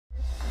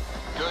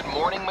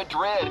morning,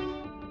 Madrid.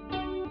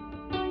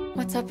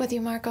 What's up with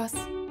you, Marcos?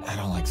 I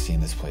don't like seeing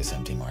this place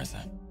empty,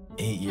 Martha.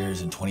 8 years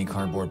and 20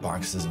 cardboard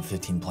boxes and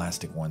 15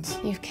 plastic ones.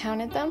 You've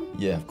counted them?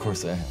 Yeah, of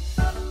course I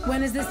have.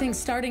 When is this thing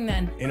starting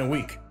then? In a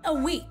week. A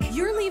week?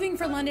 You're leaving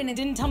for London and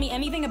didn't tell me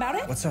anything about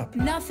it? What's up?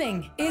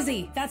 Nothing.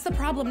 Izzy, that's the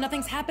problem.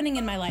 Nothing's happening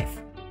in my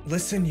life.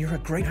 Listen, you're a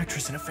great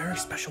actress and a very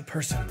special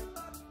person.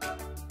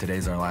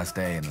 Today's our last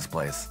day in this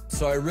place.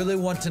 So I really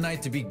want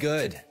tonight to be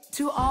good.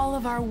 To all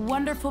of our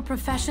wonderful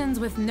professions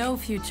with no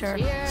future.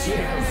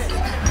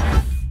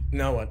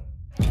 Now what?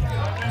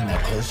 Now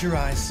close your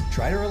eyes,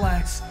 try to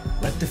relax,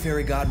 let the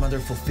fairy godmother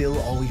fulfill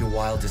all your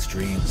wildest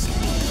dreams. Hey,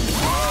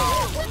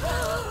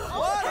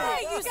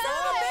 you son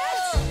of a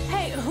bitch!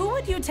 Hey, who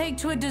would you take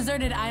to a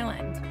deserted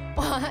island?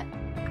 What?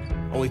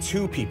 Only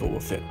 2 people will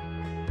fit.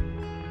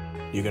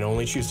 You can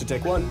only choose to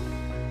take one.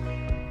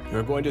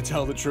 You're going to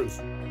tell the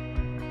truth.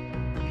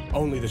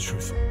 Only the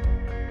truth.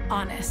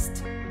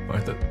 Honest.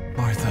 Martha.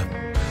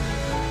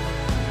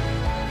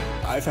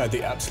 I've had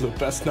the absolute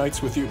best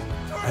nights with you,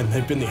 and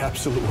they've been the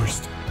absolute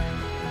worst.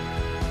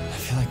 I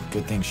feel like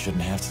good things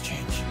shouldn't have to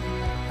change.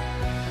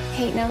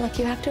 Hey, now look,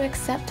 you have to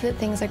accept that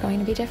things are going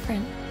to be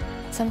different.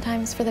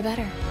 Sometimes for the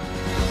better.